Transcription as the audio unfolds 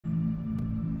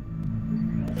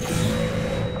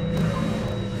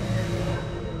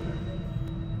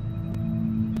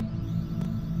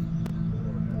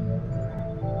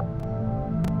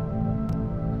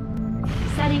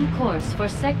course for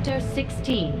Sector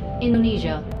 16,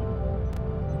 Indonesia.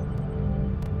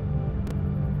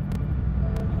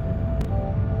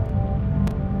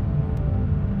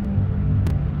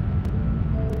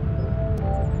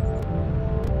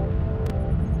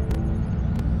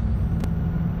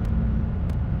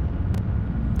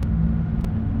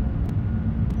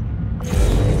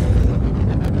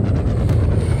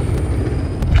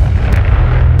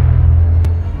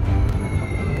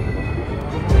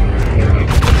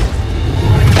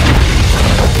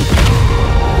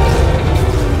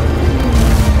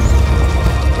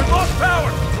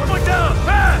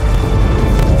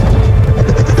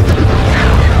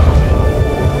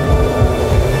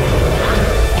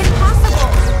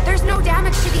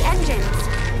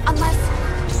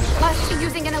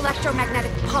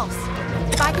 Electromagnetic pulse.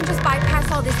 If I can just bypass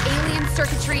all this alien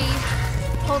circuitry...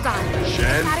 Hold on.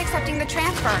 It's not accepting the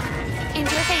transfer.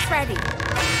 Interface ready.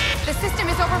 The system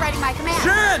is overriding my command.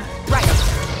 Shen! Right.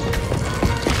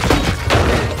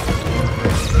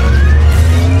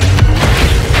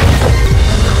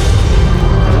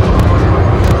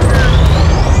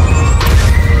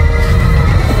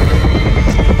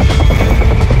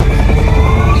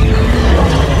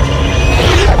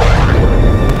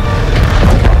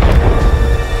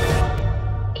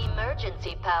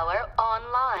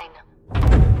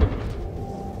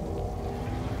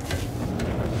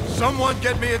 Someone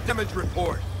get me a damage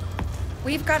report.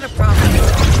 We've got a problem.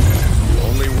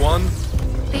 Only one?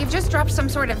 They've just dropped some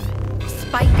sort of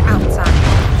spike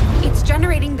outside. It's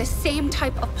generating the same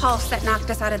type of pulse that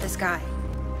knocked us out of the sky.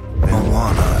 They don't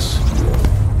want us.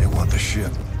 They want the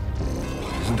ship.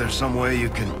 Isn't there some way you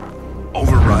can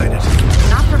override it?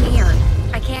 Not from here.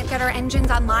 I can't get our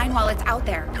engines online while it's out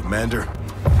there. Commander,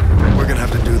 we're gonna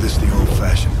have to do this the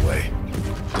old-fashioned way.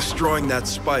 Destroying that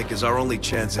spike is our only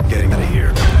chance at getting out of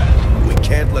here. We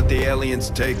can't let the aliens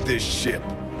take this ship.